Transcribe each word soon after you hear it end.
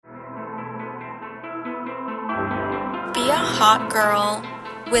hot girl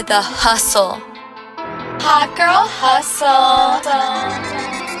with a hustle. Hot girl hustle.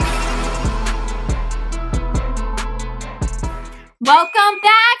 Welcome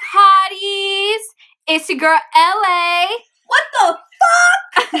back, hotties. It's your girl, LA. What the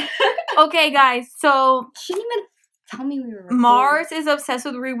fuck? Okay, guys, so She didn't even tell me we were recording. Mars is obsessed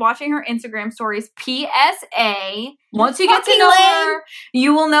with rewatching her Instagram stories. PSA. Once you get to Fucking know lame. her,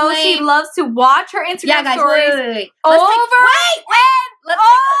 you will know she Lame. loves to watch her Instagram Yeah, guys, stories wait. over Let's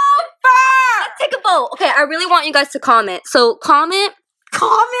and take a vote. Okay, I really want you guys to comment. So comment.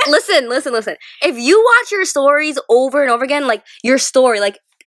 Listen. If you watch your stories over and over again, like your story, like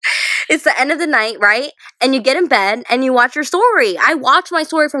it's the end of the night, right? And you get in bed and you watch your story. I watch my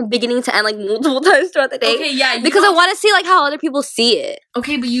story from beginning to end like multiple times throughout the day. Okay, yeah. Because I want to see like how other people see it.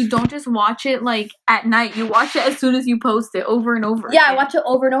 Okay, but you don't just watch it like at night. You watch it as soon as you post it over and over. Yeah, I again. watch it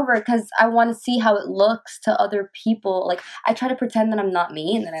over and over because I want to see how it looks to other people. Like, I try to pretend that I'm not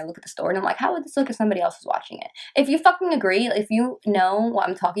me, and then I look at the story and I'm like, how would this look if somebody else was watching it? If you fucking agree, if you know what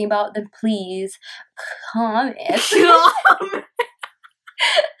I'm talking about, then please comment.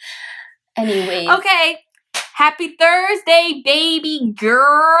 Anyways. Okay. Happy Thursday, baby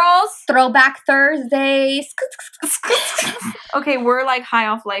girls. Throwback Thursdays. Okay, we're like high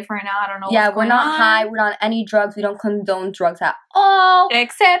off life right now. I don't know. Yeah, what's we're going not on. high. We're not on any drugs. We don't condone drugs at all.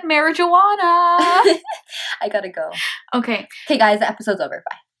 Except marijuana. I gotta go. Okay, Okay, guys, the episode's over.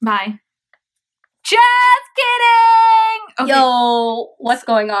 Bye. bye. Just kidding. Okay. Yo, what's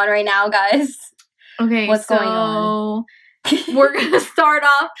going on right now, guys? Okay, what's going on? We're gonna start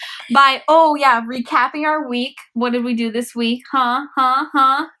off by recapping our week. What did we do this week? Huh?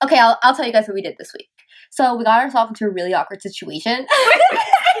 Okay, I'll tell you guys what we did this week. So we got ourselves into a really awkward situation.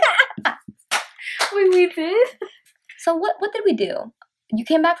 Wait, we did? So what did we do? You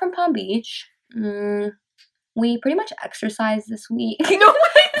came back from Palm Beach. We pretty much exercised this week. No,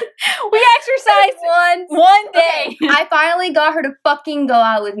 we exercised one day. Okay, I finally got her to fucking go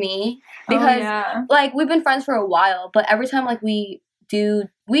out with me because like we've been friends for a while, but every time like we get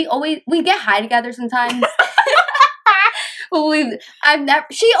high together sometimes.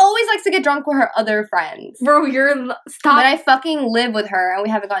 She always likes to get drunk with her other friends. Bro, stop. But I fucking live with her and we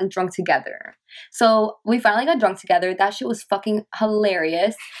haven't gotten drunk together. So we finally got drunk together. That shit was fucking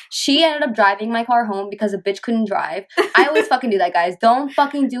hilarious. She ended up driving my car home because a bitch couldn't drive. I always fucking do that, guys. Don't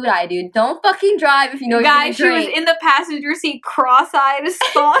fucking do what I do. Don't fucking drive if you know you're gonna Guys, she drink. was in the passenger seat cross-eyed as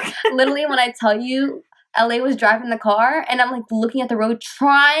fuck. Literally, when I tell you, LA was driving the car and I'm like looking at the road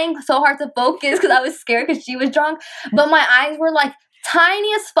trying so hard to focus because I was scared because she was drunk. But my eyes were like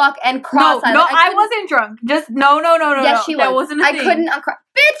tiny as fuck and cross-eyed. No, Like, I wasn't drunk. Just no. Yes, she was. That wasn't a thing. I couldn't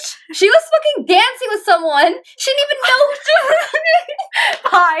bitch! She was fucking dancing with someone. She didn't even know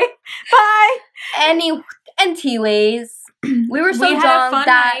who Bye. Anyways, we were so We had a drunk fun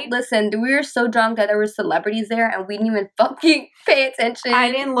that night. listen, we were so drunk that there were celebrities there and we didn't even fucking pay attention.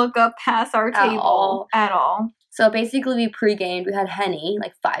 I didn't look up past our table at all. So basically we pre-gamed, we had Henny,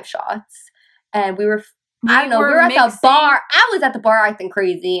 like 5 shots. And we were at the bar. I was at the bar acting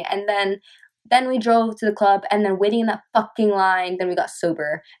crazy. And then we drove to the club and then waiting in that fucking line. Then we got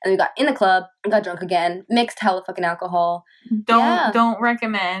sober. And we got in the club and got drunk again. Mixed hella fucking alcohol. Don't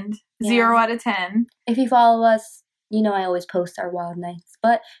recommend. Yeah. 0 out of 10. If you follow us, you know I always post our wild nights.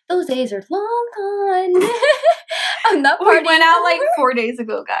 But those days are long gone. I'm not partying. We went out like 4 days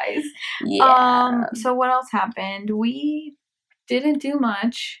ago, guys. Yeah. So what else happened? We didn't do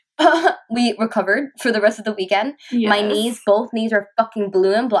much. We recovered for the rest of the weekend. Yes. My knees, both knees are fucking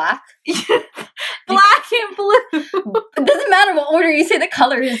blue and black. Black and blue. It doesn't matter what order you say the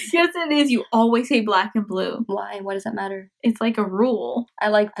colors. Yes, it is. You always say black and blue. Why? What does that matter? It's like a rule. I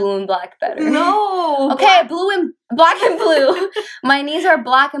like blue and black better. No. Okay, black and blue. My knees are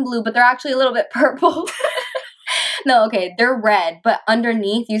black and blue, but they're actually a little bit purple. No, okay, they're red, but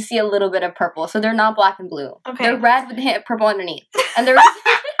underneath you see a little bit of purple, so they're not black and blue. Okay. They're red with purple underneath. And the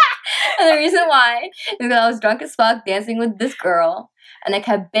reason why is because I was drunk as fuck dancing with this girl, and I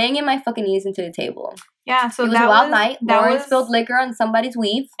kept banging my fucking knees into the table. Yeah, so It was a wild night. Lauren spilled liquor on somebody's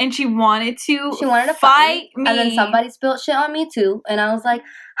weave. And she wanted to fight me. And then somebody spilled shit on me too. And I was like,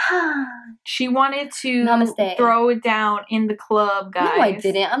 She wanted to Namaste. throw it down in the club, guys. No, I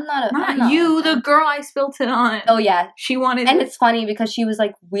didn't. I'm not you, like the that. girl I spilled it on. Oh, yeah. She wanted And it's funny because she was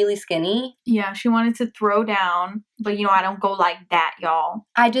like really skinny. Yeah, she wanted to throw down. But I don't go like that, y'all.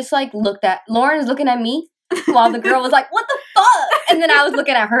 I just like looked at, Lauren is looking at me while the girl was like, what the fuck? And then I was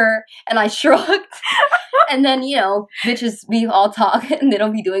looking at her and I shrugged. And then, you know, bitches, we all talk and they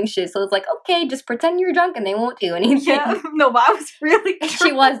don't be doing shit. So it's like, okay, just pretend you're drunk and they won't do anything. Yeah, no, but I was really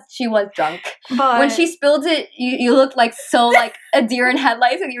drunk. She was drunk. But when she spilled it, you looked like so like a deer in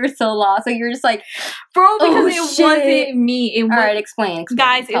headlights and you were so lost. Like you were just like, bro, because it shit. wasn't me. It all right, explain.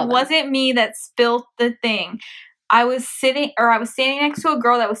 Guys, it wasn't me that spilled the thing. I was standing next to a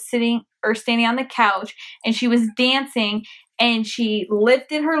girl that was standing on the couch, and she was dancing, and she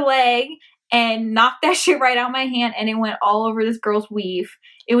lifted her leg and knocked that shit right out my hand, and it went all over this girl's weave.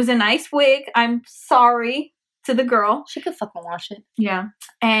 It was a nice wig. I'm sorry to the girl. She could fucking wash it. Yeah.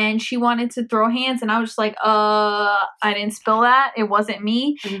 And she wanted to throw hands, and I was just like, I didn't spill that. It wasn't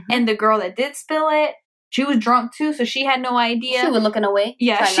me. Mm-hmm. And the girl that did spill it, she was drunk too, so she had no idea. She was looking away.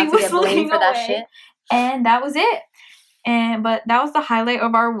 Yeah, she was looking for that shit. And that was it. But that was the highlight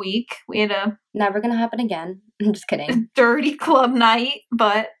of our week. We had a never gonna happen again. I'm just kidding. Dirty club night,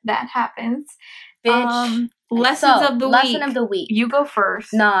 but that happens. Bitch. Lesson of the week. You go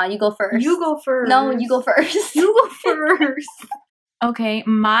first. Nah, you go first. You go first. No, you go first. You go first. Okay,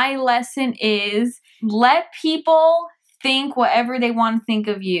 my lesson is let people think whatever they want to think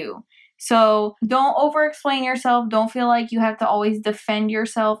of you. So don't over-explain yourself. Don't feel like you have to always defend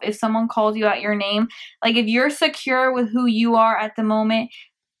yourself if someone calls you out your name. Like, if you're secure with who you are at the moment,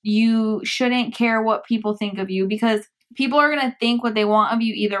 you shouldn't care what people think of you, because people are going to think what they want of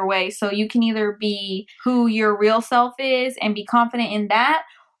you either way. So you can either be who your real self is and be confident in that,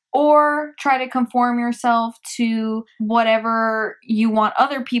 or try to conform yourself to whatever you want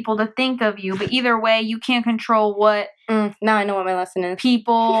other people to think of you. But either way, you can't control what now I know what my lesson is.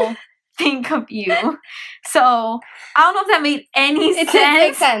 People think of you. So I don't know if that made any sense. It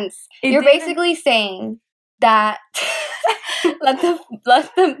makes sense. You're basically saying that let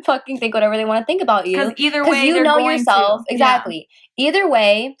them fucking think whatever they want to think about you. Because either way, you know yourself. Exactly. Yeah. Either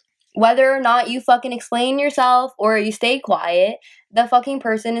way, whether or not you fucking explain yourself or you stay quiet, the fucking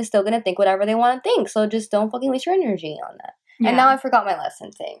person is still gonna think whatever they want to think. So just don't fucking waste your energy on that. Yeah. And now I forgot my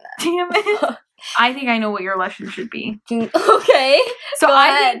lesson saying that. Damn it. I think I know what your lesson should be. Okay. So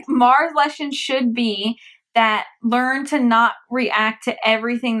I think Mars' lesson should be that learn to not react to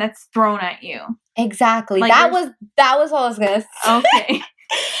everything that's thrown at you. Exactly. Like that was what I was gonna say. Okay.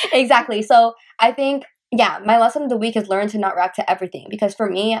 Exactly. So I think, yeah, my lesson of the week is learn to not react to everything. Because for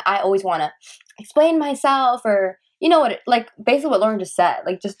me, I always want to explain myself, or you know what, like basically what Lauren just said.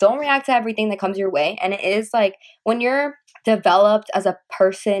 Like, just don't react to everything that comes your way. And it is like when you're developed as a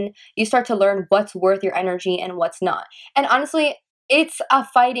person, you start to learn what's worth your energy and what's not. And honestly, it's a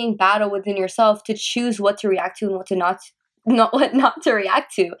fighting battle within yourself to choose what to react to and what to not to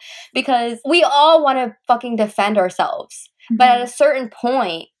react to, because we all want to fucking defend ourselves. Mm-hmm. But at a certain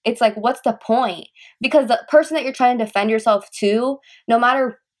point, it's like, what's the point? Because the person that you're trying to defend yourself to, no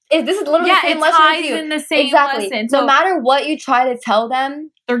matter, this is literally the same lesson as you. In the same exactly. lesson. So no matter what you try to tell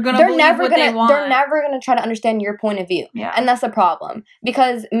them, they're never gonna try to understand your point of view. Yeah. And that's the problem.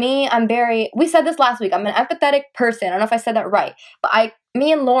 Because we said this last week, I'm an empathetic person. I don't know if I said that right, but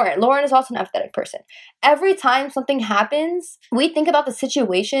me and Lauren is also an empathetic person. Every time something happens, we think about the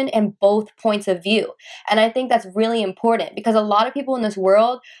situation in both points of view. And I think that's really important, because a lot of people in this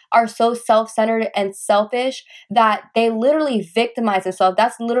world are so self-centered and selfish that they literally victimize themselves.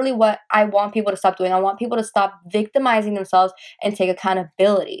 That's literally what I want people to stop doing. I want people to stop victimizing themselves and take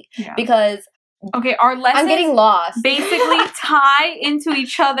accountability. Yeah. Because okay, our lessons, I'm getting lost. Basically tie into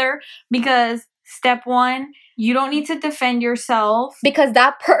each other, because step one, you don't need to defend yourself, because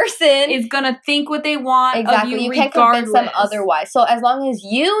that person is gonna think what they want exactly. of you. You can't convince them otherwise. So as long as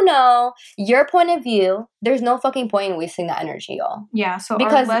you know your point of view, there's no fucking point in wasting that energy, y'all. Yeah. So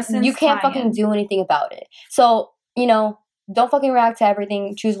because you can't fucking do anything about it. So don't fucking react to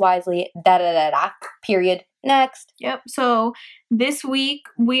everything. Choose wisely. Period. Next. Yep. So this week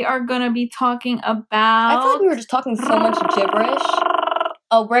we are gonna be talking about. I feel like we were just talking so much gibberish.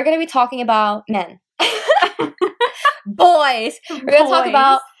 Oh, we're gonna be talking about men. Boys. We're going to talk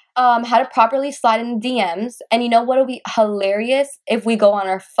about how to properly slide in DMs. And you know what would be hilarious if we go on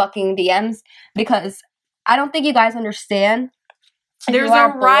our fucking DMs? Because I don't think you guys understand. There's a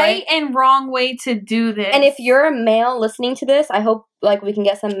right and wrong way to do this. And if you're a male listening to this, I hope like we can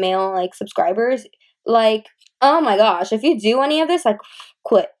get some male like subscribers. Like, oh my gosh, if you do any of this, like,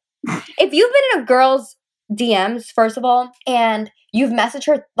 quit. If you've been in a girl's DMs, first of all, and you've messaged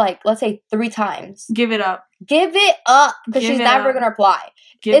her, like, let's say 3 times. Give it up. Give it up, because she's never going to reply.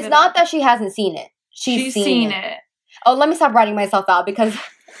 It's not that she hasn't seen it. She's seen it. Oh, let me stop writing myself out, because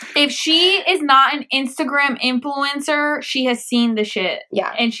if she is not an Instagram influencer, she has seen the shit.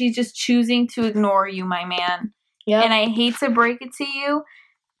 Yeah. And she's just choosing to ignore you, my man. Yeah. And I hate to break it to you,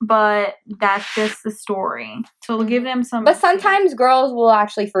 but that's just the story. So give them some. But sometimes girls will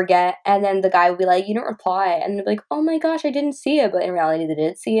actually forget, and then the guy will be like, "You don't reply," and they'll be like, "Oh my gosh, I didn't see it," but in reality, they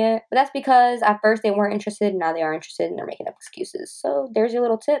did see it. But that's because at first they weren't interested, and now they are interested, and they're making up excuses. So there's your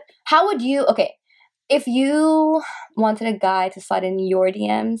little tip. How would you? Okay, if you wanted a guy to slide in your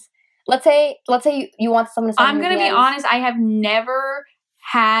DMs, let's say you want someone to slide in your DMs. I'm gonna be honest. I have never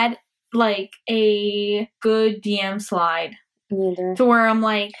had like a good DM slide. Neither. To where I'm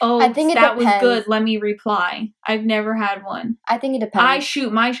like, oh, I think that was good. Let me reply. I've never had one. I think it depends. I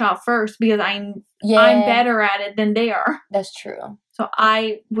shoot my shot first because I'm better at it than they are. That's true. So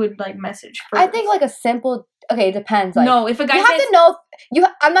I would like message first. I think like a simple. Okay, it depends. Like, no, if a guy you have to know.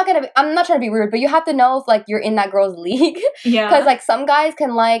 I'm not trying to be rude, but you have to know if like you're in that girl's league. Yeah. Because like some guys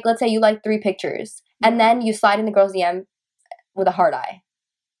can like, let's say you like 3 pictures, and then you slide in the girl's DM with a heart eye.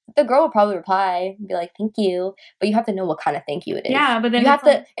 The girl will probably reply and be like, "Thank you," but you have to know what kind of thank you it is. Yeah, but then you have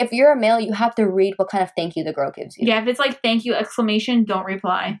to. If you're a male, you have to read what kind of thank you the girl gives you. Yeah, if it's like "thank you!" exclamation, don't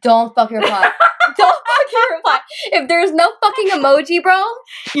reply. Don't fucking reply. Don't fucking reply. If there's no fucking emoji, bro,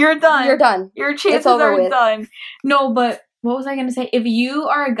 you're done. You're done. Your chances are done. No, but what was I gonna say? If you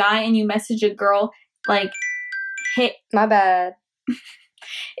are a guy and you message a girl, like, hey, my bad.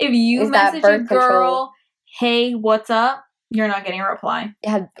 If you message a girl, hey, what's up? You're not getting a reply.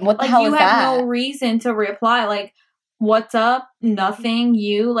 Yeah, what the hell is that? You have no reason to reply. Like, what's up? Nothing.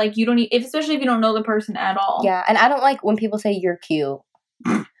 You like you don't need, especially if you don't know the person at all. Yeah, and I don't like when people say you're cute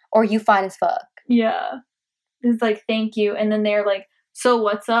or you fine as fuck. Yeah, it's like thank you, and then they're like, so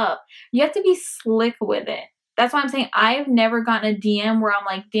what's up? You have to be slick with it. That's why I'm saying I've never gotten a DM where I'm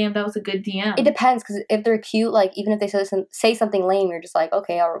like, damn, that was a good DM. It depends, because if they're cute, like, even if they say something lame, you're just like,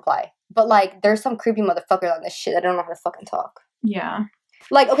 okay, I'll reply. But, like, there's some creepy motherfuckers on this shit that don't know how to fucking talk. Yeah.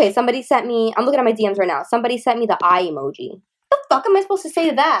 Like, okay, somebody sent me, I'm looking at my DMs right now, somebody sent me the eye emoji. What the fuck am I supposed to say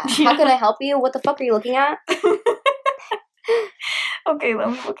to that? Yeah. How can I help you? What the fuck are you looking at? Okay, let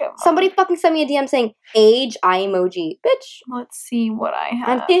me look at mine. Somebody fucking sent me a DM saying, age, eye emoji. Bitch. Let's see what I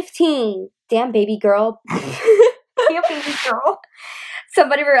have. I'm 15. Damn, baby girl. Damn, baby girl.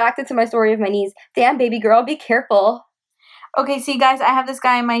 Somebody reacted to my story of my knees. Damn, baby girl, be careful. Okay, see, guys, I have this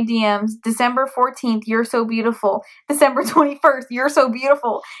guy in my DMs. December 14th, you're so beautiful. December 21st, you're so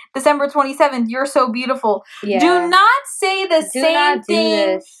beautiful. December 27th, you're so beautiful. Yeah. Do not say the same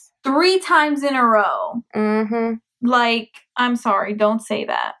thing 3 times in a row. Mm-hmm. Like, I'm sorry, don't say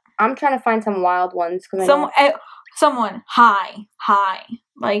that. I'm trying to find some wild ones. Someone, hi.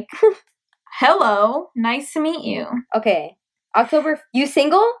 Like, hello, nice to meet you. Okay, October, you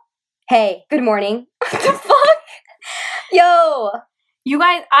single? Hey, good morning. What the fuck? Yo. You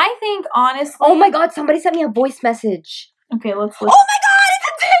guys, I think, honestly. Oh my god, somebody sent me a voice message. Okay, let's listen. Oh my god, it's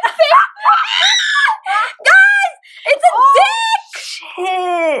a dick pic! Guys, it's a dick!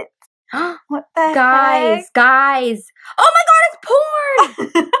 Shit. What the heck? Guys. Oh my god, it's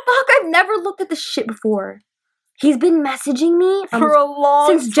porn! Fuck, I've never looked at this shit before. He's been messaging me for a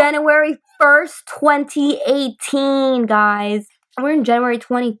long since January 1st, 2018, guys. We're in January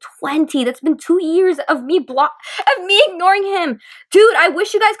 2020. That's been 2 years of me ignoring him. Dude, I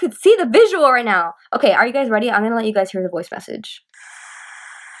wish you guys could see the visual right now. Okay, are you guys ready? I'm gonna let you guys hear the voice message.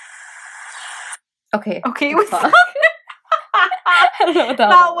 Okay. Okay, what's I don't know what that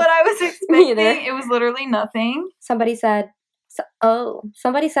Not what I was expecting. Either. It was literally nothing. Somebody said,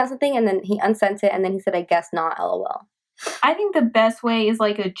 somebody sent something and then he unsent it and then he said, I guess not, LOL. I think the best way is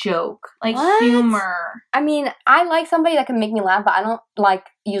like a joke, like humor. I mean, I like somebody that can make me laugh, but I don't like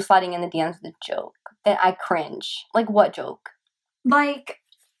you sliding in the DMs with a joke. Then I cringe. Like, what joke? Like,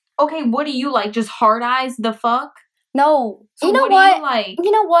 okay, what do you like? Just hard eyes? The fuck? No. So you know what? Do you like?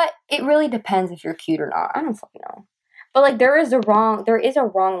 You know what? It really depends if you're cute or not. I don't fucking know. But like, there is a wrong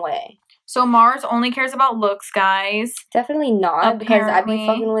way. So Mars only cares about looks, guys. Definitely not, because I've been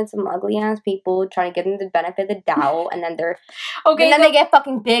fucking with some ugly ass people trying to give them the benefit of the doubt, and then they're they get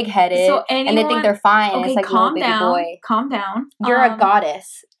fucking big headed, and they think they're fine. Okay, and it's like, calm little down, baby boy. Calm down. You're a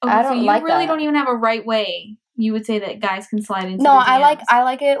goddess. Okay, I don't so like you really that. don't even have a right way. You would say that guys can slide into. No, the DMs. I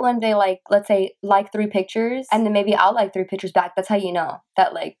like it when they like, let's say, like 3 pictures, and then maybe I'll like 3 pictures back. That's how you know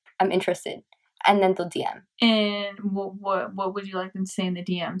that like I'm interested, and then they'll DM. And what would you like them to say in the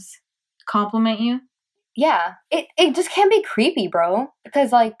DMs? Compliment you? Yeah. It just can't be creepy, bro.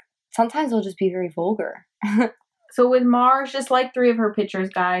 Because, like, sometimes they'll just be very vulgar. So with Mars, just like 3 of her pictures,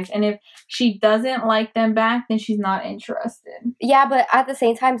 guys. And if she doesn't like them back, then she's not interested. Yeah, but at the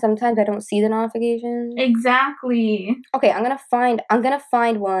same time, sometimes I don't see the notifications. Exactly. Okay, I'm gonna find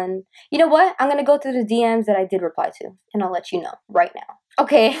one. You know what? I'm gonna go through the DMs that I did reply to. And I'll let you know right now.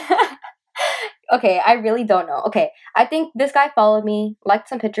 Okay. Okay, I really don't know. Okay, I think this guy followed me, liked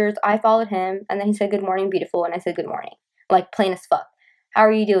some pictures. I followed him, and then he said, "Good morning, beautiful," and I said, "Good morning." Like, plain as fuck. How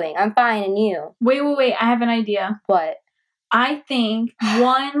are you doing? I'm fine, and you? Wait. I have an idea. What? I think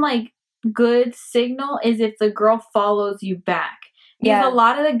one, like, good signal is if the girl follows you back. Because a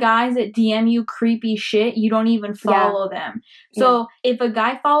lot of the guys that DM you creepy shit, you don't even follow them. So if a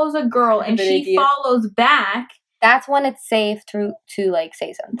guy follows a girl and she follows back, that's when it's safe to like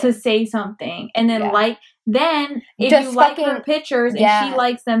say something. To say something. And then then if just you like her pictures and she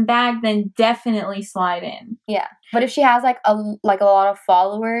likes them back, then definitely slide in. Yeah. But if she has like a lot of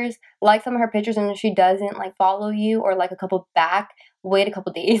followers, like some of her pictures, and if she doesn't like follow you or like a couple back, wait a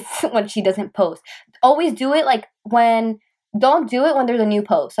couple days when she doesn't post. Always do it like when don't do it when there's a new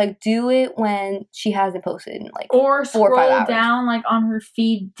post. Like, do it when she hasn't posted in like or 4 or 5 hours. Down like on her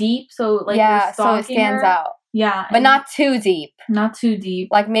feed deep, so like so it stands out. Yeah, but not too deep. Not too deep.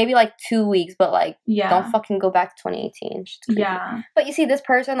 Like maybe like 2 weeks, but like don't fucking go back to 2018. Yeah. But you see, this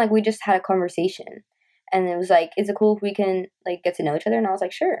person, like, we just had a conversation, and it was like, "Is it cool if we can like get to know each other?" And I was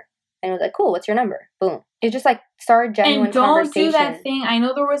like, "Sure." And it was like, "Cool, what's your number?" Boom. It just like started genuine conversation. And don't do that thing. I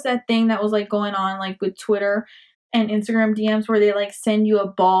know there was that thing that was like going on like with Twitter and Instagram DMs where they like send you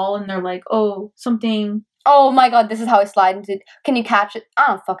a ball and they're like, "Oh, something." Oh my god, this is how I slide into. Can you catch it? I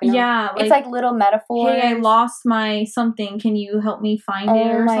don't fucking know. Yeah, like, it's like little metaphors. Hey, I lost my something. Can you help me find it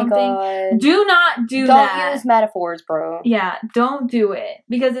or something? God. Do not do don't that. Don't use metaphors, bro. Yeah, don't do it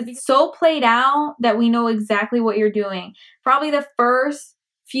because it's so played out that we know exactly what you're doing. Probably the first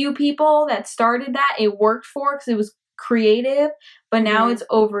few people that started that, it worked for because it was creative, but now it's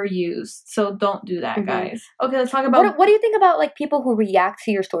overused. So don't do that, guys. Okay, let's talk about what do you think about like people who react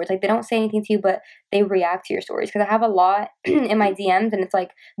to your stories? Like, they don't say anything to you, but they react to your stories. Because I have a lot in my DMs, and it's like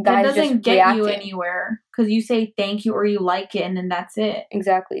guys just reacting. That doesn't get you anywhere because you say thank you or you like it, and then that's it.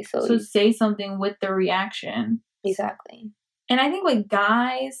 Exactly. So say something with the reaction. Exactly. And I think with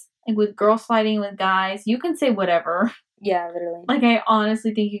guys, like with girl sliding with guys, you can say whatever. Yeah, literally. Like, I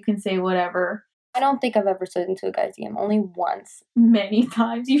honestly think you can say whatever. I don't think I've ever slid into a guy's DM. Only once. Many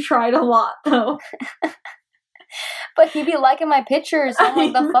times. You tried a lot, though. But he be liking my pictures. So I'm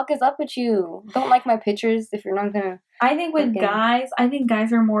like, the fuck is up with you? Don't like my pictures if you're not gonna. I think with guys,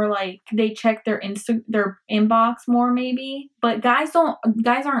 guys are more like, they check their their inbox more, maybe. But guys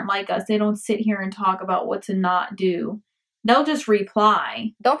aren't like us. They don't sit here and talk about what to not do. They'll just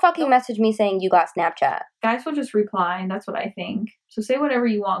reply. Don't fucking message me saying you got Snapchat. Guys will just reply, and that's what I think. So say whatever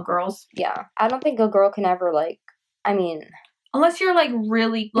you want, girls. Yeah. I don't think a girl can ever, like, I mean... Unless you're, like,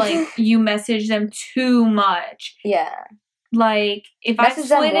 really, like, you message them too much. Yeah. Like, if I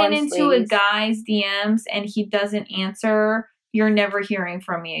slid into a guy's DMs and he doesn't answer, you're never hearing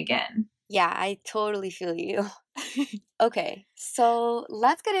from me again. Yeah, I totally feel you. Okay, so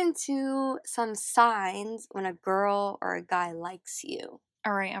let's get into some signs when a girl or a guy likes you.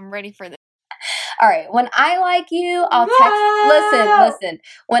 All right, I'm ready for this. All right, when I like you, I'll text. Listen.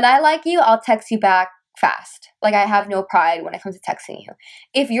 When I like you, I'll text you back fast. Like, I have no pride when it comes to texting you.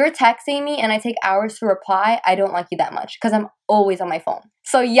 If you're texting me and I take hours to reply, I don't like you that much because I'm always on my phone.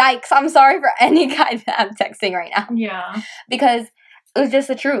 So yikes, I'm sorry for any guy that I'm texting right now. Yeah. Because it's just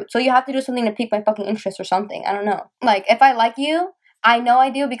the truth. So you have to do something to pique my fucking interest or something. I don't know. Like, if I like you, I know I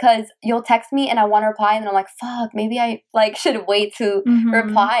do because you'll text me and I want to reply and then I'm like, fuck, maybe I, like, should wait to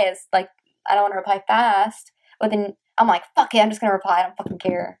reply. It's like, I don't want to reply fast. But then I'm like, fuck it, I'm just going to reply. I don't fucking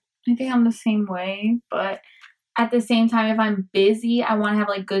care. I think I'm the same way. But at the same time, if I'm busy, I want to have,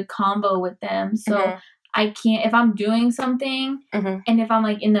 like, good combo with them. So I can't, if I'm doing something and if I'm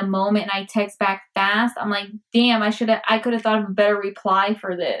like in the moment and I text back fast, I'm like, damn, I could have thought of a better reply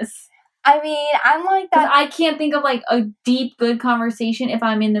for this. I mean, I'm like that. I can't think of like a deep, good conversation if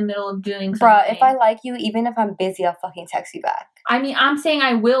I'm in the middle of doing something. Bruh, if I like you, even if I'm busy, I'll fucking text you back. I mean, I'm saying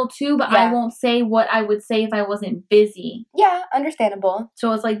I will too, but I won't say what I would say if I wasn't busy. Yeah, understandable.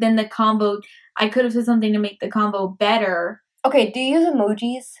 So it's like then the combo, I could have said something to make the combo better. Okay, do you use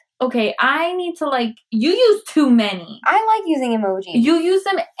emojis? Okay, I need to, like, you use too many. I like using emojis. You use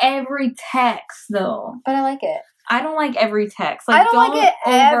them every text, though. But I like it. I don't like every text. Like, I don't like it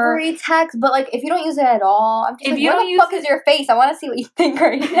every text, but, like, if you don't use it at all, I'm just like, where the fuck is your face? I want to see what you think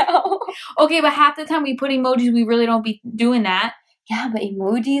right now. Okay, but half the time we put emojis, we really don't be doing that. Yeah, but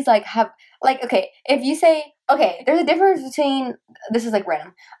emojis, like, have, like, okay, if you say, okay, there's a difference between, this is, like,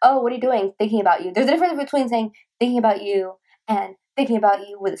 random. Oh, what are you doing? Thinking about you. There's a difference between saying, thinking about you, and thinking about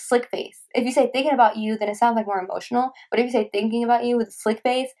you with a slick face. If you say thinking about you, then it sounds like more emotional. But if you say thinking about you with a slick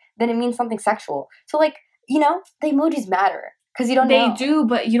face, then it means something sexual. So, like, you know, the emojis matter. Because you don't know. They do,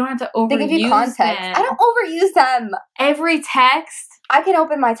 but you don't have to overuse them. They give you context. I don't overuse them. Every text? I can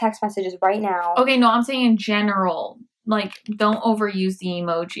open my text messages right now. Okay, no, I'm saying in general. Like, don't overuse the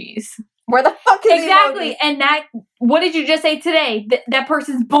emojis. Where the fuck is exactly? And that, what did you just say today? That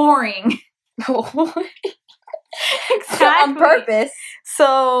person's boring. Exactly. On Exactly. purpose.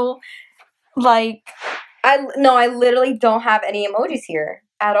 So, like... I literally don't have any emojis here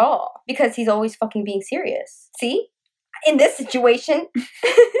at all. Because he's always fucking being serious. See? In this situation...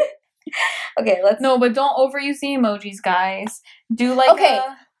 Okay, let's... No, but don't overuse the emojis, guys. Do, like,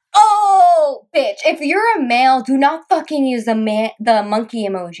 Oh, bitch. If you're a male, do not fucking use the monkey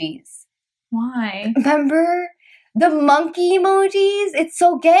emojis. Why? Remember? The monkey emojis? It's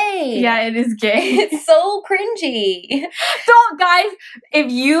so gay. Yeah, it is gay. It's so cringy. Don't, guys, if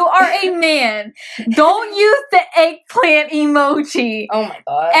you are a man, don't use the eggplant emoji. Oh my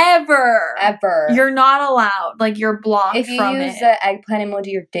god. Ever. You're not allowed. Like, you're blocked from it. If you use the eggplant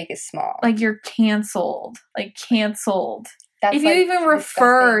emoji, your dick is small. Like, you're canceled. Like, canceled. That's if you even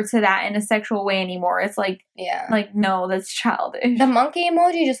refer to that in a sexual way anymore, it's like, yeah, like, no, that's childish. The monkey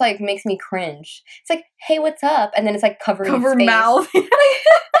emoji just like makes me cringe. It's like, hey, what's up? And then it's like covering Cover his face. mouth. It's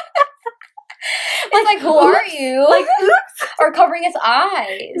like, who are you? Like, or covering his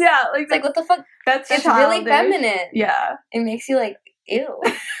eyes. Yeah, like, it's like, what the fuck? That's it's childish. really feminine. Yeah, it makes you like, ew.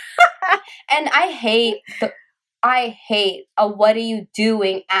 And I hate a what are you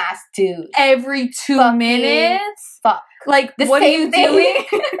doing ass dude. Every 2 minutes. Fuck. Like, what are you doing?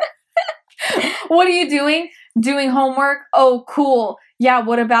 What are you doing? Doing homework? Oh, cool. Yeah,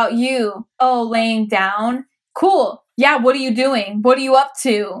 what about you? Oh, laying down? Cool. Yeah, what are you doing? What are you up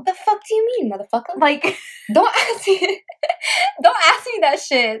to? The fuck do you mean, motherfucker? Like, don't ask me that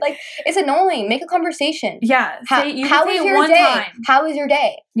shit. Like, it's annoying. Make a conversation. Yeah. How was your day? Time. How was your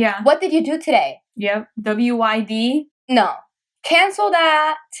day? Yeah. What did you do today? Yep. WYD? No. Cancel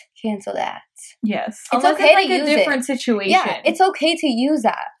that. Yes. It's Unless okay it's like to a use different situation. Yeah, it's okay to use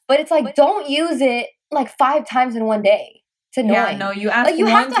that. But it's like, don't use it like 5 times in one day. It's annoying. Yeah, no, you ask like, you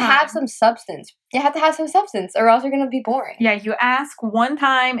have to have some substance. You have to have some substance or else you're going to be boring. Yeah, you ask one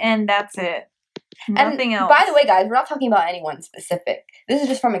time and that's it. Nothing else. By the way, guys, we're not talking about anyone specific. This is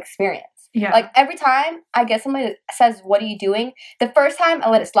just from experience. Yeah. Like, every time I get somebody that says, what are you doing? The first time, I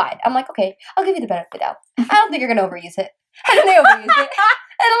let it slide. I'm like, okay, I'll give you the benefit of the doubt. I don't think you're going to overuse it. And then they overuse it.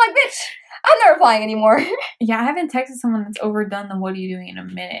 And I'm like, bitch, I'm not replying anymore. Yeah, I haven't texted someone that's overdone the what are you doing in a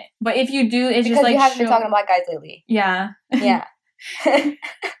minute. But if you do, it's just like... Because you haven't been talking to black guys lately. Yeah. Yeah.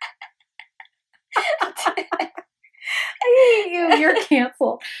 I hate you. You're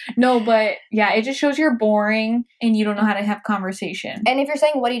canceled. No, but yeah, it just shows you're boring and you don't know how to have conversation. And if you're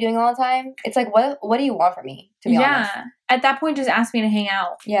saying, what are you doing all the time? It's like, what do you want from me, to be honest? Yeah. At that point, just ask me to hang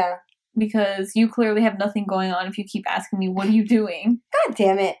out. Yeah. Because you clearly have nothing going on if you keep asking me, what are you doing? God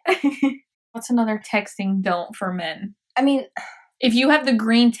damn it. What's another texting don't for men? I mean... If you have the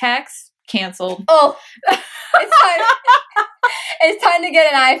green text, canceled. Oh. It's time to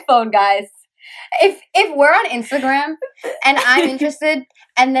get an iPhone, guys. If we're on Instagram and I'm interested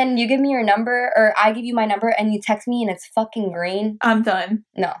and then you give me your number or I give you my number and you text me and it's fucking green. I'm done.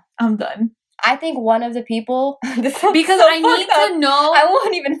 No. I'm done. I think one of the people... because I need to know... I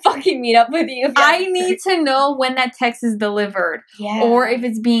won't even fucking meet up with you. I need to know when that text is delivered. Yeah. Or if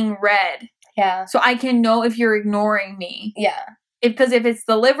it's being read. Yeah. So I can know if you're ignoring me. Yeah. Because if it's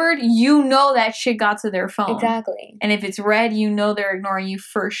delivered, you know that shit got to their phone. Exactly. And if it's read, you know they're ignoring you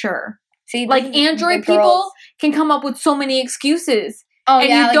for sure. See, like Android people can come up with so many excuses. Oh, and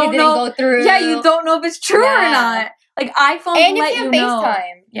yeah, you don't know, go through. Yeah, you don't know if it's true or not. Like iPhone and you let can't you know.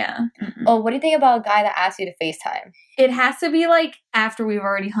 FaceTime. Yeah. Mm-mm. Oh, what do you think about a guy that asks you to FaceTime? It has to be like after we've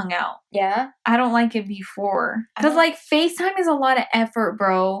already hung out. Yeah? I don't like it before. Because like FaceTime is a lot of effort,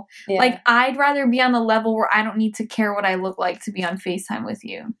 bro. Yeah. Like I'd rather be on the level where I don't need to care what I look like to be on FaceTime with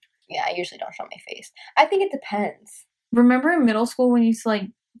you. Yeah, I usually don't show my face. I think it depends. Remember in middle school when you used to like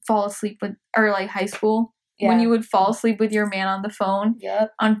fall asleep with, or like high school? Yeah. When you would fall asleep with your man on the phone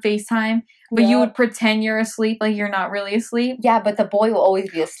on FaceTime, but you would pretend you're asleep like you're not really asleep. Yeah, but the boy will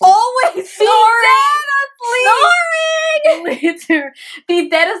always be asleep. Always snoring! Be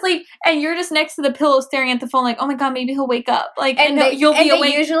dead asleep, and you're just next to the pillow staring at the phone like, oh my god, maybe he'll wake up. Like, and you'll be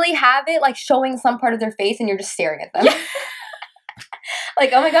awake. They usually have it like showing some part of their face, and you're just staring at them. Yeah.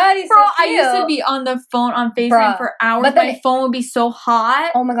 Like, oh my god, he's so cute. I used to be on the phone on FaceTime for hours, but my phone would be so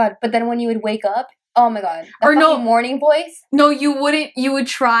hot. Oh my god, but then when you would wake up, oh my god. Or no morning voice? No, you wouldn't. You would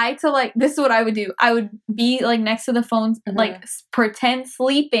try to like, this is what I would do. I would be like next to the phone, like pretend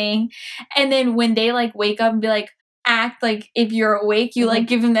sleeping. And then when they like wake up and be like, act like if you're awake, you like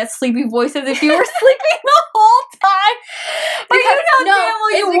give them that sleepy voice as if you were sleeping the whole time. But you know damn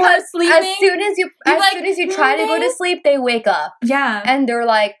well you were sleeping. As soon as you try to go to sleep, they wake up. Yeah. And they're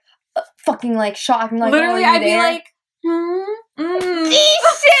like, fucking like shocked. Like, literally, I'd be like, shit! No,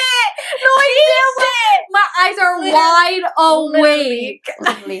 shit! My eyes are wide awake.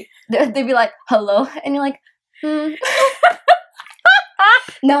 Literally. They'd be like, hello? And you're like,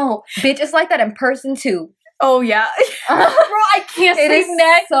 No, bitch, it's like that in person too. Oh, yeah. Bro, I can't sleep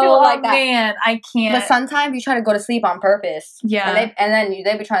next to like that. Man, I can't. But sometimes you try to go to sleep on purpose. Yeah. And then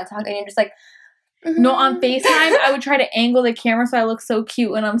they be trying to talk and you're just like... No, on FaceTime, I would try to angle the camera so I look so cute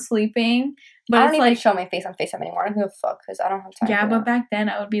when I'm sleeping. But I don't even show my face on FaceTime anymore. I don't give a fuck because I don't have time. Yeah, but back then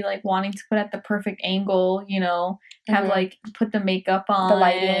I would be like wanting to put at the perfect angle, you know, have like put the makeup on.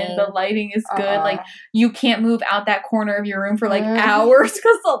 The lighting is good. Like you can't move out that corner of your room for like hours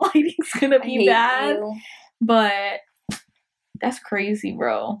because the lighting's gonna be bad. But that's crazy,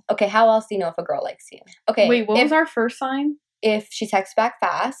 bro. Okay, how else do you know if a girl likes you? Okay. Wait, what was our first sign? If she texts back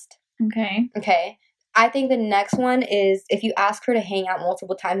fast. Okay. I think the next one is if you ask her to hang out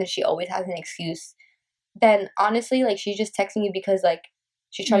multiple times and she always has an excuse, then honestly, like, she's just texting you because, like,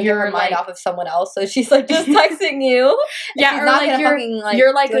 she's trying to get her mind off of someone else, so she's, like, just texting you. Yeah, or, like,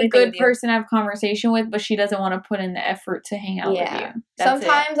 you're like, a good person to have conversation with, but she doesn't want to put in the effort to hang out with you.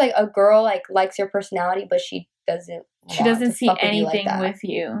 Sometimes, like, a girl, like, likes your personality, but she doesn't see anything with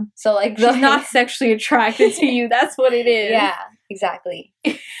you. So, like, she's not sexually attracted to you. That's what it is. Yeah, exactly.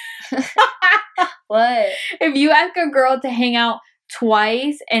 What? If you ask a girl to hang out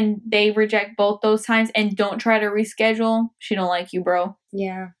twice and they reject both those times and don't try to reschedule, she don't like you, bro.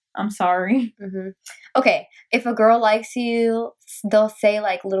 Yeah. I'm sorry. Okay, if a girl likes you, they'll say,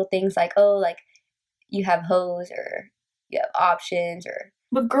 like, little things like, oh, like, you have hoes or you have options or...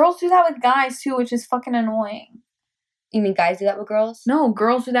 But girls do that with guys, too, which is fucking annoying. You mean guys do that with girls? No,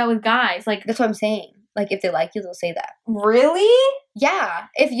 girls do that with guys. Like, that's what I'm saying. Like, if they like you, they'll say that. Really? Yeah.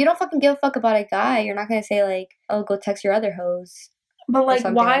 If you don't fucking give a fuck about a guy, you're not gonna say, like, oh, go text your other hoes. But, like,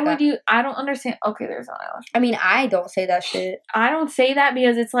 why would you... I don't understand. Okay, there's no eyelash. I mean, I don't say that shit. I don't say that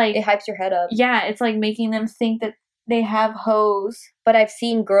because it's, like... It hypes your head up. Yeah, it's, like, making them think that they have hoes. But I've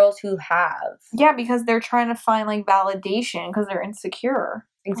seen girls who have. Yeah, because they're trying to find, like, validation because they're insecure.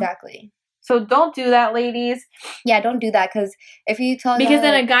 Exactly. So don't do that, ladies. Yeah, don't do that because if you tell because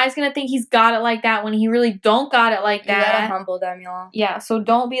then a guy's gonna think he's got it like that when he really don't got it like that. You gotta humble them, y'all. Yeah, so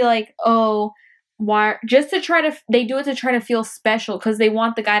don't be like, oh, why? Just to try to, they do it to try to feel special because they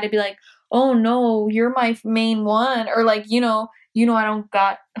want the guy to be like, oh no, you're my main one, or like, you know, I don't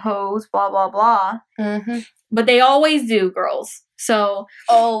got hoes, blah blah blah. But they always do, girls. So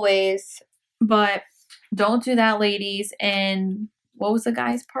always. But don't do that, ladies. And what was the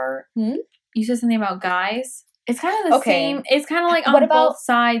guy's part? You said something about guys. It's kind of the same. It's kind of like on both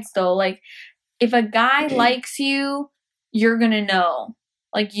sides, though. Like, if a guy likes you, you're going to know.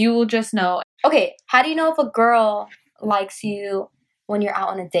 Like, you will just know. Okay, how do you know if a girl likes you when you're out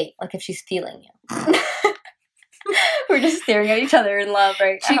on a date? Like, if she's feeling you. We're just staring at each other in love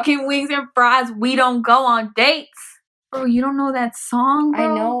right now. Chicken wings and fries, we don't go on dates. Bro, you don't know that song, bro?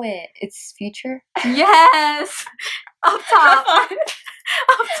 I know it. It's Future? Yes! Up top.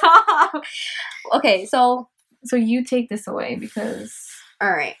 Up top. Okay, so you take this away because...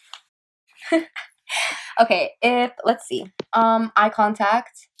 Alright. Okay, let's see. Eye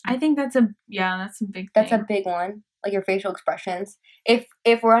contact. I think that's a big thing. That's a big one. Like, your facial expressions. If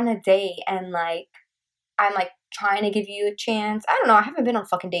we're on a date and, like, I'm, like, trying to give you a chance. I don't know. I haven't been on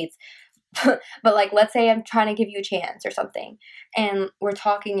fucking dates. But, like, let's say I'm trying to give you a chance or something. And we're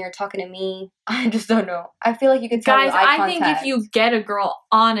talking, you're talking to me. I just don't know. I feel like you can tell with eye contact. I think if you get a girl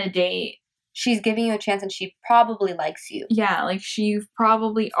on a date, she's giving you a chance and she probably likes you. Yeah, like, she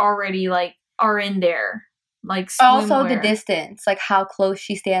probably already, like, are in there. Like, swimwear. Also the distance. Like, how close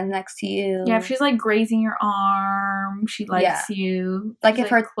she stands next to you. Yeah, if she's, like, grazing your arm, she likes you. Like, if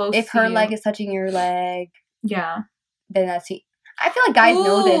her leg is touching your leg. Yeah. Then that's... I feel like guys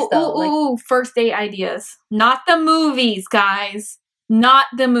know this, though. First date ideas. Not the movies, guys. Not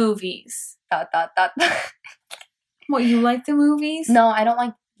the movies. ... What, you like the movies? No, I don't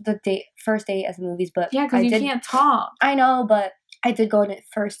like the first date as movies, but... Yeah, because you can't talk. I know, but I did go on a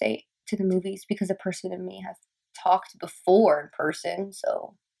first date to the movies because a person and me have talked before in person,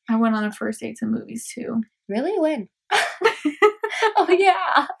 so... I went on a first date to movies, too. Really? When? Oh,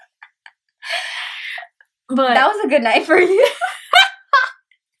 yeah. But that was a good night for you.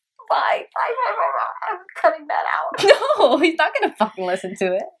 Bye. I'm cutting that out. No, he's not gonna fucking listen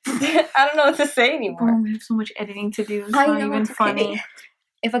to it. I don't know what to say anymore. Oh, we have so much editing to do. It's not even funny.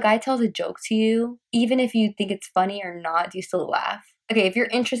 If a guy tells a joke to you, even if you think it's funny or not, do you still laugh? Okay, if you're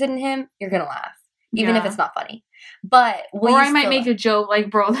interested in him, you're gonna laugh. even if it's not funny. But or I might make a joke like,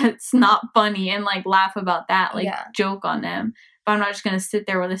 bro, that's not funny, and like laugh about that, like joke on them. But I'm not just gonna sit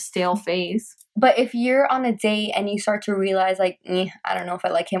there with a stale face. But if you're on a date and you start to realize like, I don't know if I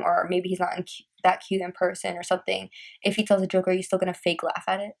like him, or maybe he's not that cute in person or something. If he tells a joke, are you still gonna fake laugh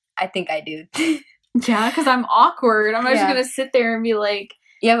at it? I think I do. Yeah, because I'm awkward. I'm not just gonna sit there and be like,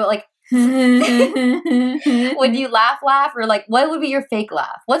 yeah, but like. Would you laugh, or like what would be your fake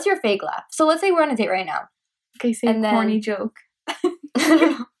laugh? What's your fake laugh? So let's say we're on a date right now. Okay, say a corny joke.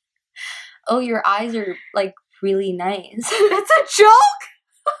 Oh, your eyes are like really nice. That's a joke?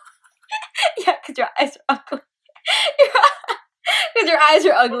 Yeah, because your eyes are ugly. Because your eyes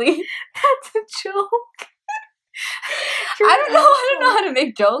are ugly. That's a joke. I don't know how to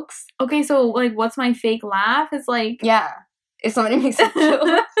make jokes. Okay, so like what's my fake laugh? It's like, yeah, if somebody makes a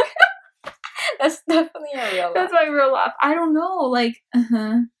joke. That's definitely a real laugh. That's my real laugh. I don't know. Like,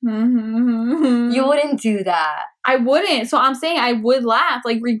 You wouldn't do that. I wouldn't. So I'm saying I would laugh,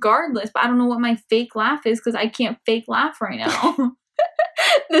 like, regardless. But I don't know what my fake laugh is because I can't fake laugh right now.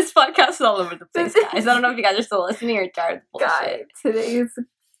 This podcast is all over the place, guys. I don't know if you guys are still listening or tired of bullshit. Guys, today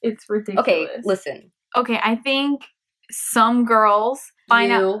it's ridiculous. Okay, listen. Okay, I think some girls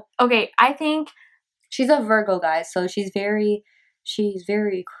find out. Okay, I think she's a Virgo, guys, so she's very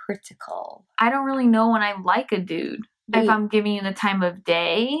critical. I don't really know when I like a dude. If I'm giving you the time of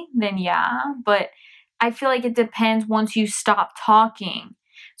day, then yeah. But I feel like it depends once you stop talking.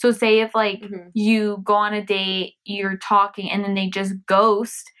 So say if like you go on a date, you're talking, and then they just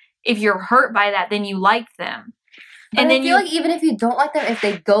ghost. If you're hurt by that, then you like them. But and then I feel like even if you don't like them, if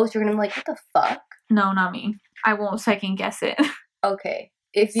they ghost, you're gonna be like, what the fuck? No, not me. I won't second guess it. Okay.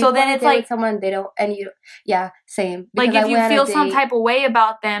 If you then it's like someone they don't and you same. Like if you feel some type of way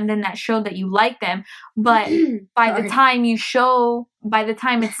about them, then that showed that you like them. But by the time you feel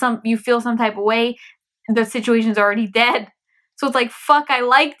some type of way, the situation's already dead. So it's like, fuck, I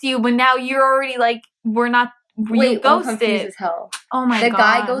liked you, but now you're already like, you ghosted. I'm confused as hell. Oh my God. The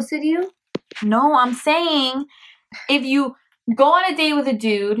guy ghosted you? No, I'm saying if you go on a date with a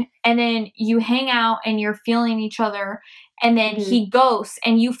dude and then you hang out and you're feeling each other and then he ghosts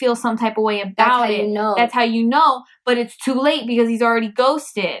and you feel some type of way about it. That's how you know. But it's too late because he's already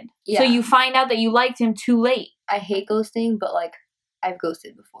ghosted. Yeah. So you find out that you liked him too late. I hate ghosting, but like I've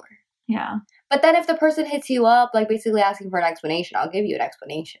ghosted before. Yeah. But then if the person hits you up, like basically asking for an explanation, I'll give you an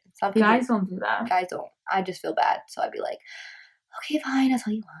explanation. Some people, guys don't do that. Guys don't. I just feel bad. So I'd be like, okay, fine. I'll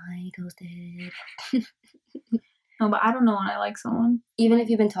tell you why I ghosted. No, but I don't know when I like someone. Even if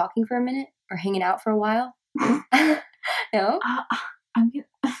you've been talking for a minute or hanging out for a while? No?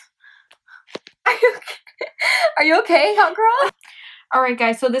 Are you okay, hot girl? All right,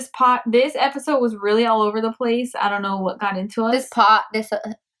 guys. So this episode was really all over the place. I don't know what got into us. What?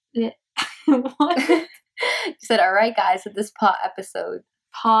 You said, all right, guys, with this episode.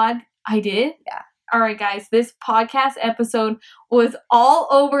 I did? Yeah. All right, guys, this podcast episode was all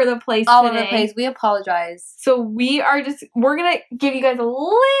over the place all today. All over the place. We apologize. So we're going to give you guys a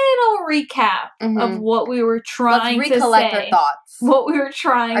little recap of what we were trying to say. Let's recollect our thoughts. What we were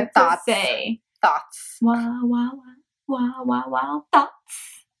trying to say. Thoughts. Wow, wow, wow, wow, wow,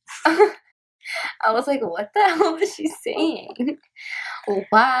 thoughts. I was like, what the hell was she saying?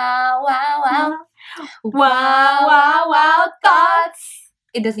 Wow, wow, wow. Wow, wow, wow, thoughts.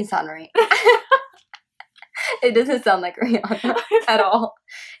 It doesn't sound right. It doesn't sound like Rihanna at all.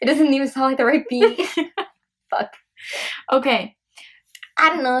 It doesn't even sound like the right beat. Fuck. Okay. I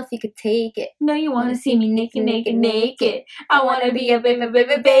don't know if you could take it. No, you want to see me naked, naked, naked. I want to be a baby,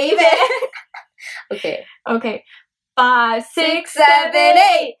 baby, baby. Okay. Okay. 5, 6, 7,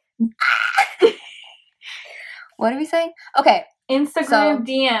 8. What are we saying? Okay. Instagram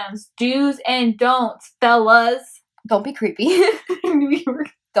DMs. Do's and don'ts, fellas. Don't be creepy.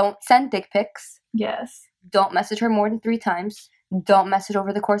 Don't send dick pics. Yes. Don't message her more than 3 times. Don't message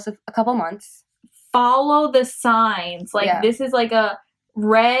over the course of a couple months. Follow the signs. Like, this is like a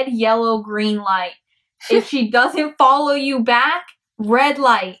red, yellow, green light. If she doesn't follow you back, red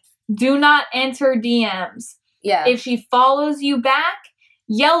light. Do not enter DMs. Yeah. If she follows you back,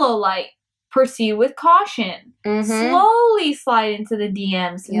 yellow light. Proceed with caution. Slowly slide into the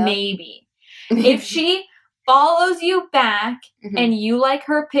DMs, maybe. If she follows you back and you like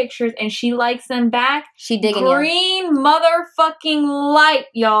her pictures and she likes them back, she digging green motherfucking light,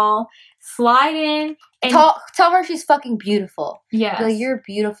 y'all. Slide in and tell her she's fucking beautiful. Yes. Like, you're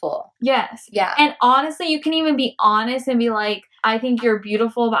beautiful. Yes. Yeah. And honestly, you can even be honest and be like, I think you're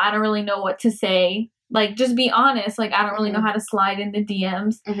beautiful, but I don't really know what to say. Like, just be honest. Like, I don't really know how to slide into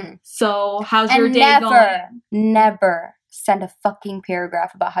DMs. So, how's your day going? Never send a fucking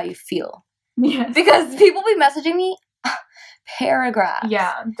paragraph about how you feel. Yes. Because people be messaging me paragraphs.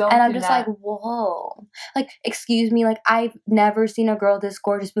 Yeah, don't And I'm just like, whoa. Like, excuse me, like, I've never seen a girl this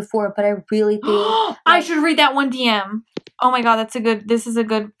gorgeous before, but I really think... I should read that one DM. Oh my god, this is a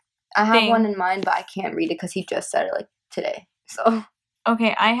good I have one in mind, but I can't read it because he just said it, like, today. So...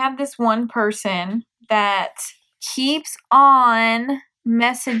 Okay, I have this one person that keeps on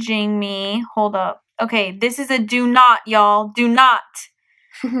messaging me. Hold up. Okay, this is a do not, y'all. Do not.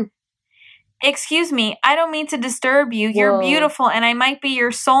 Excuse me, I don't mean to disturb you. You're beautiful and I might be your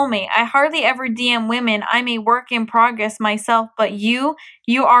soulmate. I hardly ever DM women. I'm a work in progress myself, but you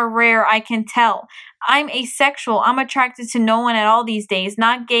are rare, I can tell. I'm asexual. I'm attracted to no one at all these days.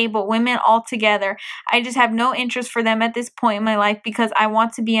 Not gay, but women altogether. I just have no interest for them at this point in my life because I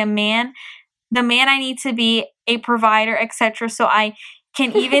want to be a man, the man I need to be, a provider, etc. So I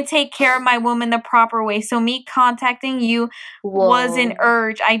can even take care of my woman the proper way. So me contacting you was an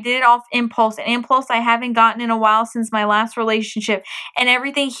urge. I did it off impulse. An impulse I haven't gotten in a while since my last relationship. And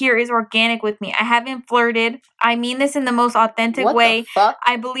everything here is organic with me. I haven't flirted. I mean this in the most authentic way. The fuck?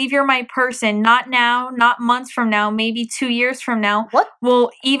 I believe you're my person. Not now, not months from now, maybe 2 years from now. What? We'll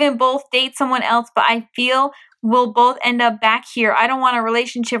even both date someone else, but I feel we'll both end up back here. I don't want a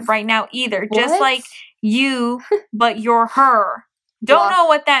relationship right now either. What? Just like you, but you're her. Don't know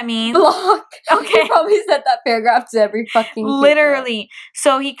what that means. Block. Okay. He probably said that paragraph to every fucking literally.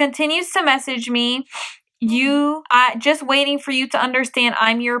 So he continues to message me. Just waiting for you to understand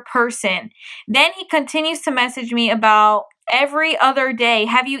I'm your person. Then he continues to message me about every other day.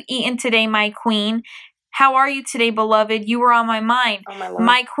 Have you eaten today, my queen? How are you today, beloved? You were on my mind. Oh my Lord.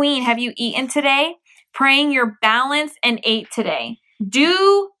 My queen, have you eaten today? Praying you're balanced and ate today.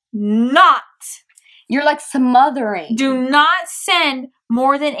 Do not. You're like smothering. Do not send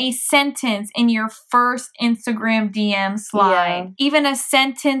more than a sentence in your first Instagram DM slide. Yeah. Even a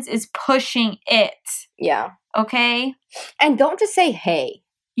sentence is pushing it. Yeah. Okay? And don't just say hey.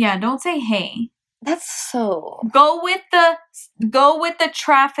 Yeah, don't say hey. That's so... Go with the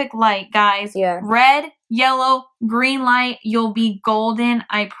traffic light, guys. Yeah. Red, yellow, green light. You'll be golden,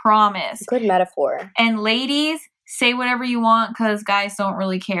 I promise. Good metaphor. And ladies... say whatever you want because guys don't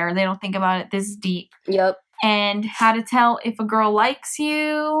really care. They don't think about it this deep. Yep. And how to tell if a girl likes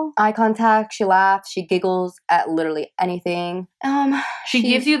you. Eye contact. She laughs. She giggles at literally anything. She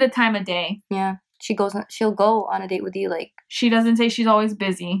gives you the time of day. Yeah. She'll go on a date with you like. She doesn't say she's always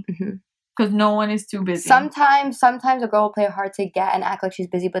busy. Because no one is too busy. Sometimes a girl will play hard to get and act like she's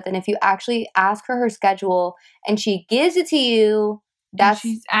busy. But then if you actually ask her schedule and she gives it to you,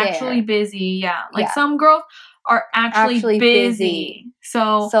 she's actually busy. Yeah. Like some girls are actually busy.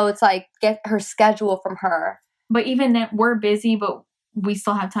 So it's like get her schedule from her. But even then, we're busy, but we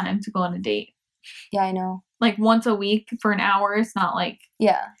still have time to go on a date. Yeah, I know. Like once a week for an hour. It's not like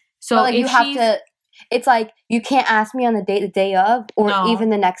So but like you have to. It's like you can't ask me on the day of, or even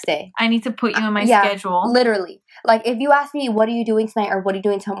the next day. I need to put you on my schedule. Literally. Like if you ask me what are you doing tonight or what are you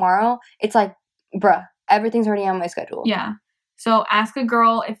doing tomorrow, it's like, bruh, everything's already on my schedule. Yeah. So ask a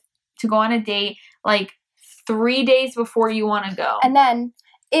girl to go on a date like 3 days before you want to go. And then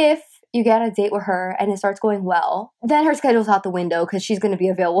if you get a date with her and it starts going well, then her schedule's out the window because she's going to be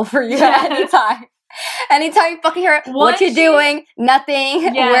available for you at any time. Anytime you fucking hear what you doing,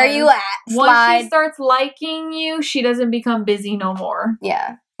 nothing, where you at, slide. Once she starts liking you, she doesn't become busy no more.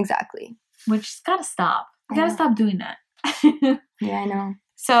 Yeah, exactly. Which has got to stop. You got to stop doing that. Yeah, I know.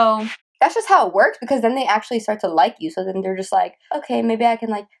 So... that's just how it works because then they actually start to like you. So then they're just like, okay, maybe I can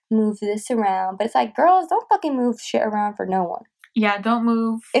like move this around. But it's like, girls, don't fucking move shit around for no one. Yeah, don't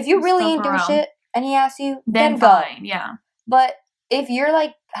move. If you really ain't doing shit and he asks you, then fine, go. Yeah. But if you're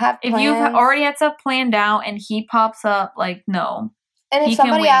like if you've already had stuff planned out and he pops up, like no. And if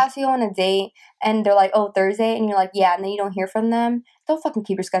somebody asks you on a date and they're like, oh, Thursday, and you're like, yeah, and then you don't hear from them, don't fucking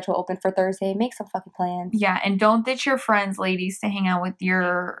keep your schedule open for Thursday. Make some fucking plans. Yeah, and don't ditch your friends, ladies, to hang out with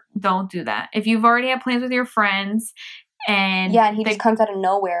don't do that. If you've already had plans with your friends and... yeah, and he just comes out of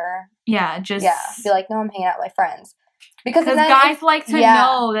nowhere. Yeah, just... yeah, be like, no, I'm hanging out with my friends. Because guys like to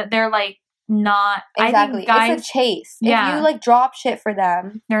know that they're like, not... exactly. I think guys, it's a chase. Yeah. If you like drop shit for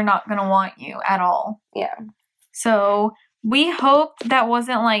them, they're not going to want you at all. Yeah. So... we hope that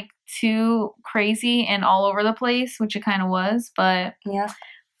wasn't like too crazy and all over the place, which it kind of was, but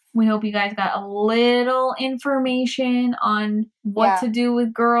we hope you guys got a little information on what to do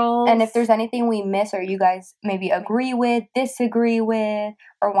with girls. And if there's anything we miss or you guys maybe agree with, disagree with,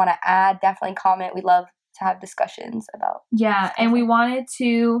 or want to add, definitely comment. We love to have discussions about. Yeah, and we want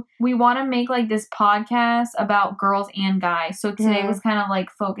to make like this podcast about girls and guys. So today was kind of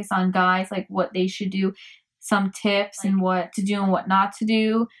like focused on guys, like what they should do. some tips and what to do and what not to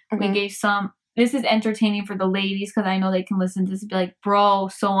do. We gave some. This is entertaining for the ladies because I know they can listen to this and be like, bro,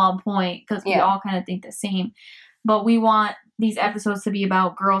 so on point, because we all kind of think the same. But we want these episodes to be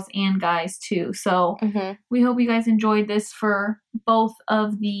about girls and guys too. So we hope you guys enjoyed this for both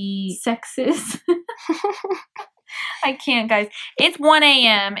of the sexes. I can't, guys. It's 1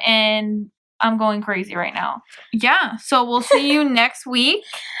 a.m. and I'm going crazy right now. Yeah, so we'll see you next week.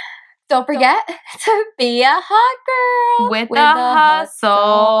 Don't forget to be a hot girl with the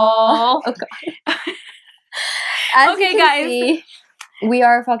hustle. Okay, guys. See, we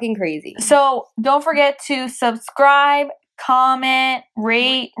are fucking crazy. So don't forget to subscribe, comment,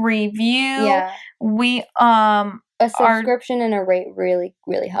 rate, review. Yeah. We a subscription and a rate really,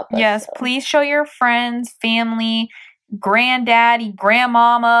 really help us. Yes, so. Please show your friends, family, granddaddy,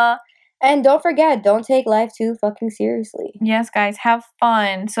 grandmama. And don't forget, don't take life too fucking seriously. Yes, guys, have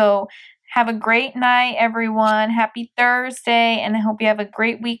fun. So have a great night, everyone. Happy Thursday, and I hope you have a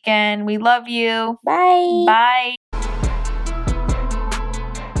great weekend. We love you. Bye. Bye.